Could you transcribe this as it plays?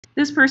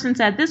This person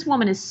said, this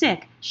woman is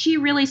sick. She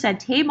really said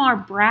Tamar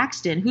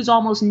Braxton, who's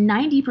almost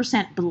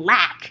 90%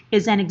 black,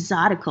 is an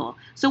exotical.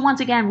 So once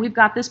again, we've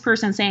got this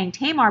person saying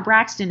Tamar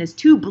Braxton is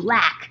too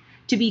black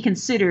to be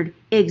considered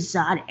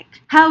exotic.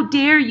 How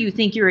dare you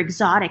think you're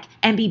exotic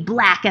and be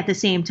black at the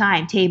same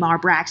time, Tamar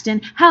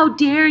Braxton? How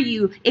dare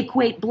you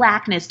equate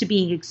blackness to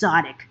being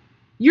exotic?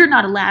 You're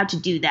not allowed to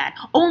do that.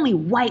 Only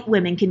white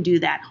women can do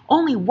that.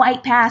 Only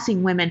white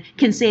passing women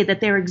can say that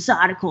they're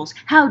exoticals.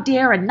 How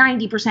dare a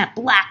 90%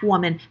 black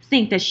woman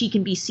think that she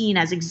can be seen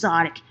as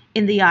exotic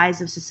in the eyes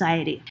of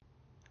society?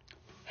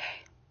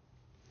 Hey,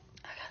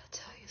 I gotta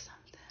tell you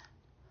something.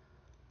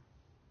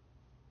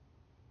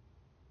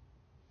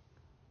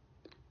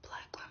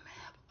 Black women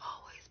have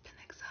always been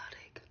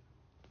exotic.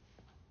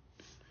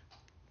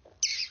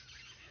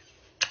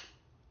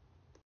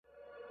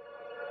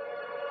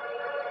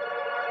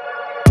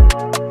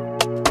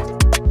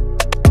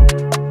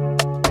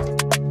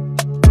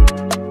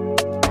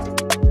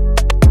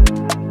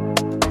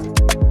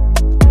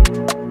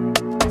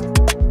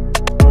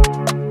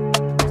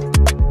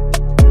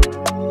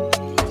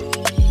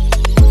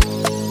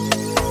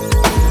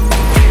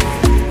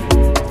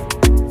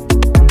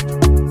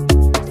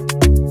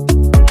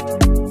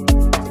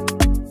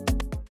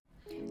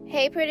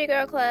 Hey Pretty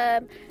Girl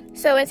Club.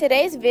 So in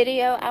today's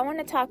video, I want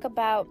to talk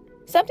about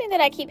something that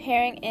I keep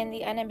hearing in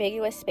the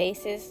unambiguous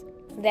spaces,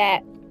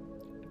 that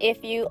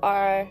if you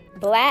are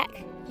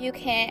black, you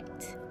can't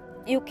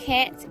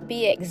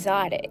be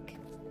exotic.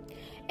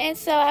 And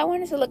so I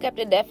wanted to look up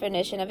the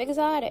definition of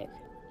exotic.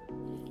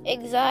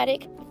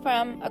 Exotic,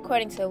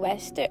 according to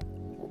Webster,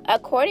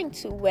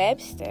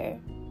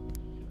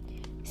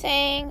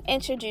 saying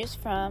introduced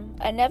from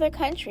another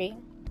country,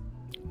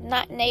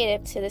 not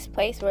native to this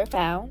place where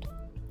found,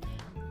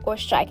 or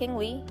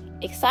strikingly,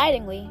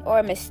 excitingly,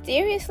 or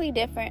mysteriously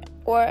different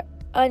or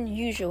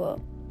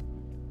unusual.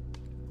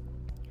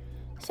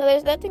 So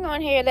there's nothing on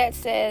here that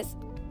says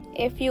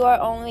if you are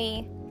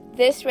only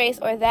this race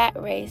or that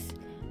race,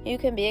 you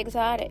can be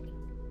exotic.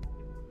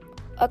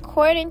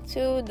 According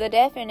to the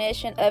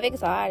definition of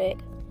exotic,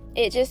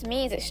 it just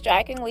means it's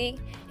strikingly,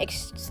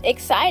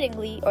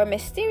 excitingly, or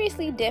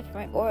mysteriously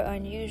different or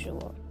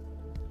unusual.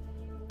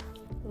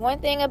 One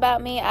thing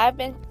about me, I've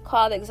been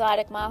called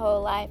exotic my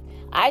whole life.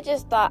 I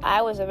just thought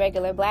I was a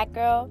regular black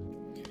girl,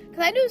 because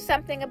I knew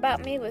something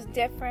about me was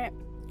different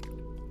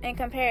in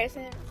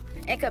comparison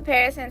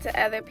to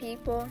other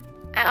people.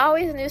 I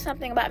always knew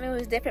something about me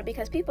was different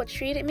because people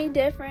treated me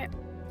different.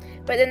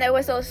 But then there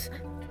was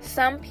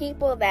some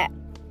people that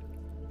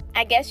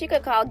I guess you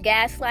could call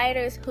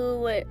gaslighters, who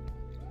would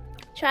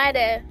try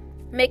to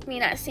make me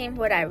not seem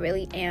what I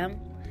really am.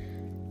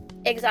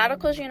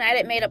 Exoticals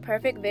United made a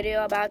perfect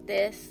video about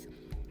this,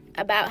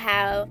 about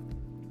how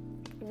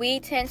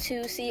we tend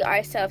to see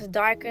ourselves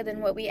darker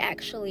than what we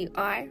actually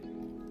are.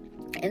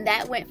 And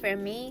that went for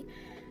me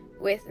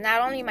with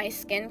not only my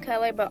skin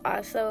color, but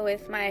also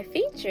with my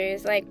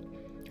features. Like,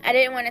 I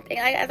didn't want to think,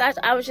 I thought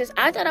I was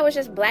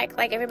just black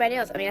like everybody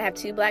else. I mean, I have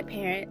two black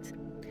parents,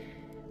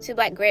 two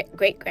black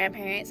great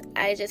grandparents.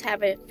 I just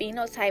have a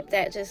phenotype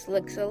that just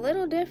looks a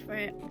little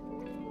different.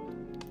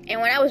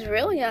 And when I was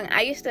real young,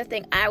 I used to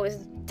think I was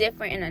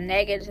different in a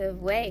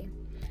negative way.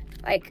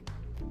 Like,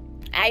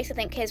 I used to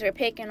think kids were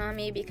picking on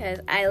me because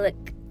I look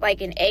like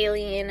an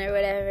alien or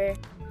whatever.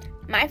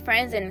 My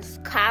friends in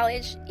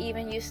college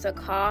even used to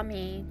call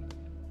me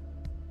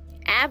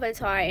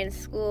Avatar in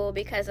school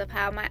because of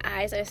how my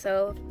eyes are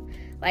so,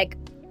 like,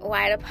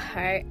 wide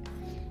apart.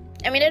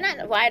 I mean, they're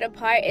not wide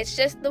apart. It's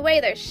just the way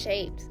they're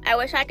shaped. I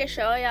wish I could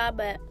show y'all,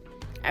 but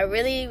I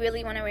really,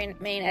 really want to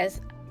remain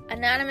as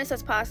anonymous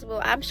as possible.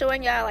 I'm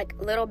showing y'all, like,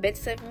 little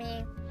bits of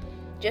me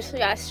just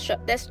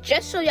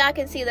so y'all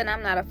can see that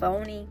I'm not a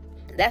phony.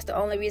 That's the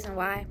only reason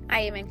why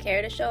I even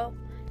care to show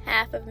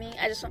half of me.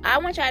 I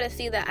want y'all to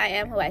see that I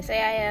am who I say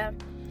I am,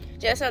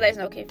 just so there's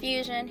no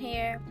confusion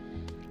here.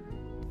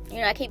 You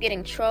know, I keep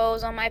getting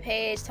trolls on my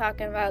page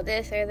talking about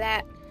this or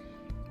that.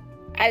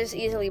 I just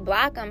easily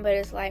block them, but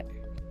it's like,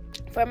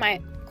 for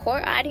my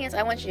core audience,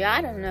 I want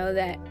y'all to know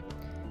that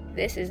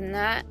this is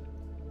not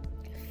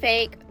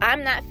fake.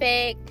 I'm not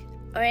fake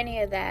or any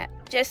of that,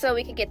 just so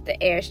we can get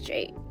the air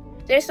straight,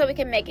 just so we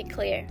can make it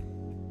clear.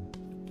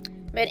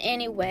 But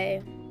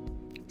anyway,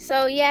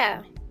 so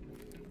yeah,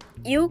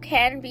 you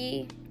can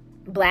be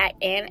black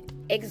and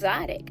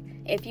exotic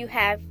if you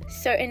have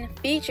certain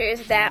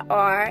features that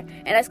are,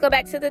 and let's go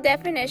back to the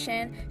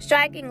definition,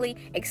 strikingly,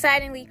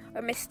 excitingly,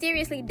 or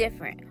mysteriously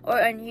different or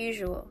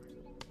unusual.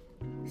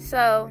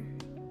 So,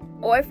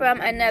 or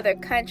from another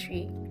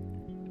country,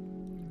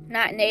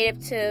 not native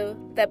to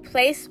the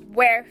place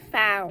where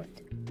found.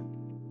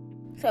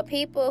 So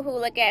people who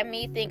look at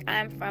me think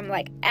I'm from,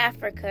 like,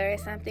 Africa or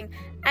something.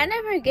 I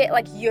never get,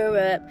 like,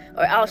 Europe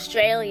or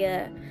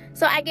Australia.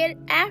 So I get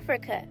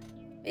Africa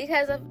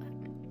because of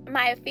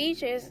my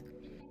features.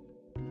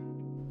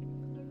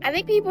 I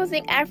think people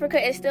think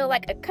Africa is still,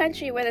 like, a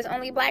country where there's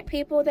only black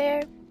people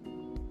there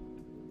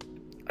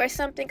or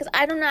something, because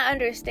I do not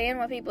understand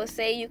when people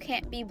say you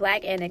can't be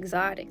black and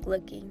exotic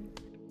looking.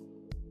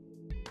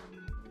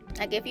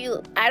 Like,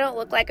 I don't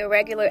look like a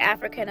regular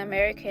African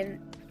American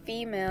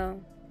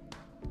female.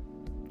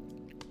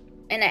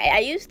 And I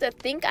used to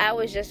think I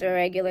was just a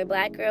regular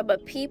black girl,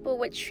 but people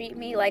would treat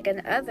me like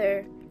an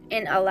other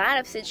in a lot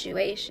of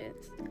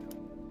situations.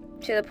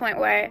 To the point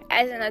where,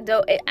 as an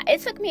adult,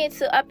 it took me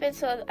up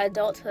until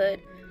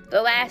adulthood,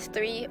 the last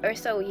 3 or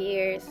so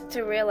years,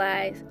 to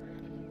realize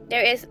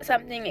there is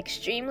something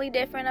extremely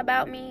different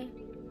about me.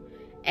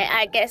 And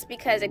I guess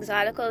because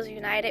Exoticals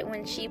United,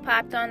 when she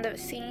popped on the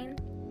scene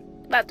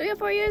about 3 or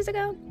 4 years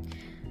ago,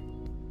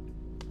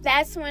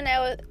 that's when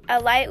a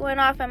light went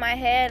off in my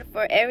head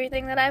for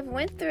everything that I've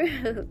went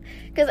through.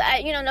 Because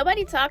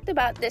nobody talked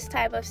about this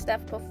type of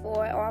stuff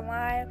before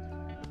online,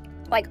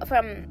 like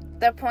from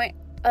the point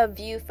of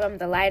view from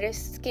the lighter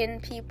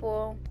skinned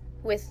people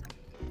with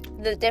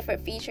the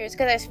different features.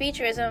 Because there's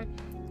featureism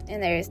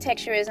and there's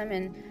texturism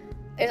and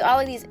there's all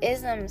of these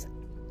isms.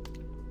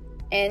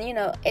 And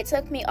it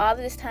took me all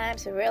this time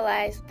to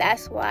realize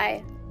that's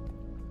why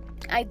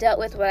I dealt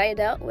with what I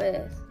dealt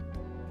with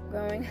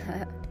growing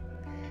up.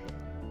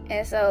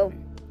 And so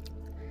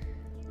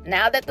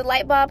now that the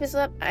light bulb is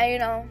up,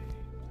 I'm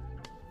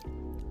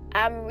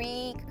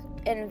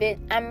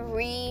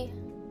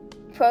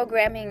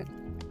reprogramming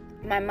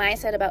my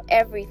mindset about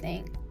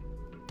everything.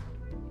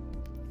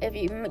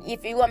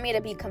 If you want me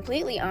to be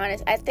completely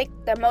honest, I think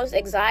the most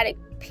exotic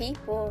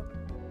people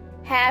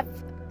have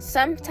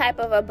some type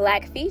of a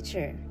black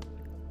feature.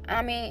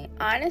 I mean,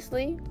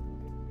 honestly,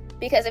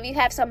 because if you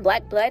have some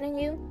black blood in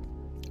you,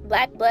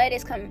 black blood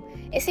it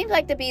seems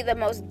like to be the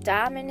most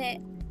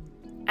dominant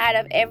out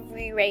of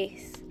every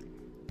race,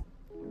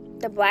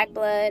 the black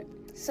blood.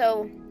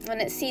 So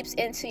when it seeps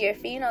into your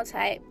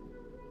phenotype,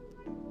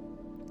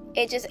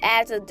 it just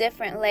adds a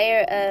different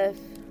layer of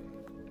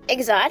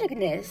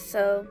exoticness.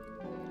 So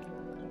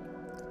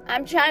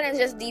I'm trying to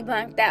just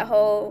debunk that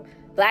whole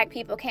black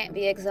people can't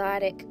be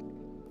exotic,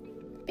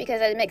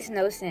 because it makes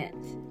no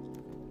sense.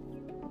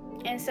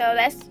 And so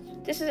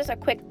this is just a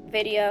quick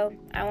video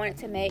I wanted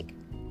to make.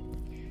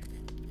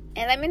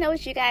 And let me know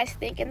what you guys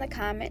think in the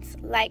comments.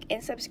 Like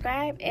and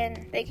subscribe,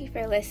 and thank you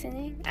for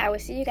listening. I will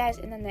see you guys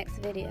in the next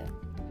video.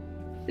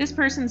 This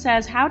person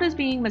says, how does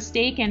being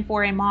mistaken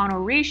for a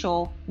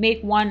monoracial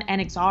make one an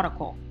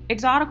exotical?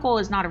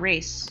 Exotical is not a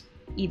race,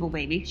 evil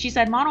baby. She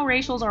said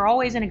monoracials are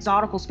always in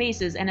exotical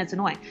spaces and it's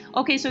annoying.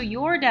 Okay, so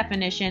your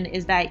definition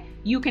is that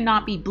you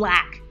cannot be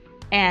black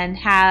and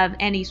have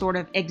any sort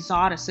of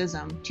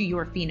exoticism to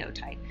your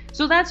phenotype.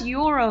 So that's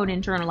your own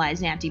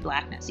internalized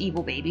anti-blackness,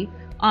 evil baby.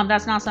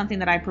 That's not something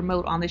that I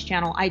promote on this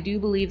channel. I do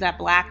believe that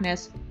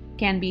blackness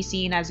can be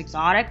seen as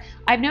exotic.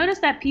 I've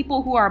noticed that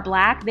people who are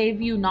black, they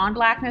view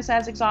non-blackness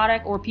as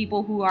exotic, or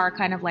people who are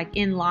kind of like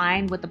in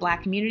line with the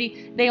black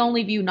community, they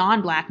only view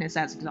non-blackness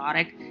as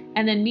exotic.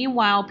 And then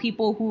meanwhile,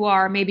 people who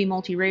are maybe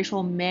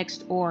multiracial,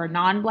 mixed, or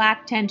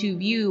non-black tend to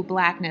view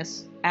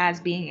blackness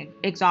as being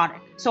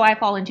exotic. So I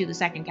fall into the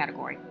second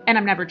category, and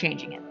I'm never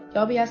changing it.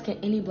 Y'all be asking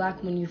any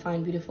black woman you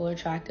find beautiful or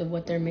attractive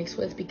what they're mixed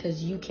with,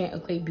 because you can't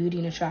equate beauty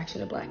and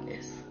attraction to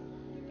blackness.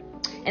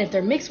 And if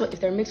they're mixed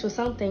with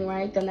something,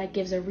 right, then that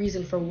gives a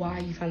reason for why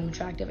you find them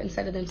attractive,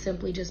 instead of them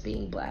simply just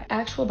being black.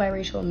 Actual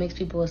biracial and mixed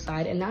people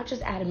aside, and not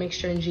just add a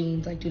mixture in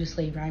genes like due to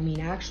slavery, I mean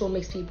actual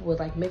mixed people with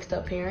like mixed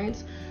up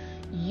parents,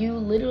 you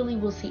literally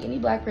will see any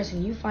black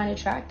person you find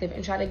attractive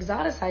and try to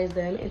exoticize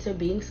them into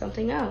being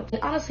something else. And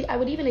honestly, I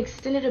would even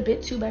extend it a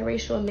bit to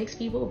biracial and mixed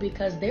people,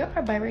 because there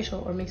are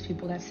biracial or mixed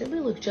people that simply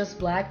look just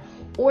black,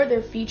 or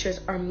their features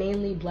are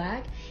mainly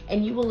black,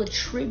 and you will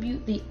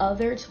attribute the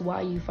other to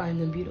why you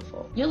find them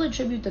beautiful. You'll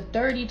attribute the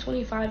 30,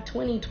 25,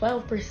 20,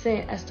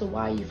 12% as to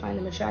why you find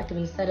them attractive,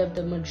 instead of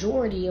the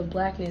majority of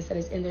blackness that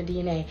is in their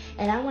DNA.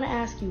 And I want to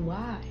ask you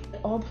why.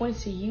 It all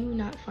points to you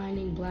not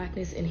finding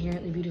blackness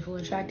inherently beautiful or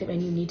attractive,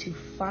 and you need to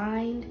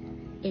find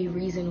a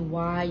reason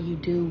why you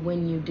do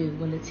when you do.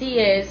 When the T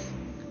is,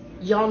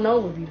 y'all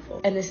know we're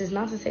beautiful. And this is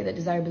not to say that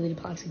desirability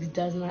politics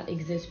does not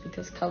exist,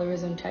 because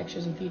colorism,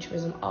 texturism,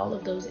 futurism, all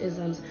of those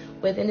isms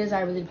within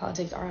desirability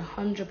politics are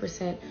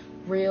 100%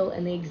 real,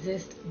 and they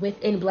exist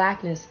within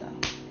blackness though.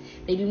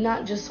 They do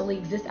not just solely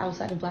exist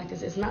outside of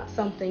blackness. It's not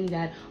something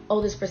that,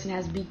 oh, this person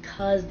has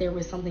because there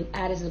was something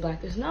added to the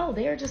blackness. No,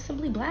 they are just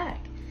simply black,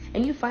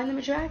 and you find them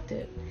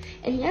attractive.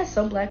 And yes,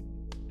 some black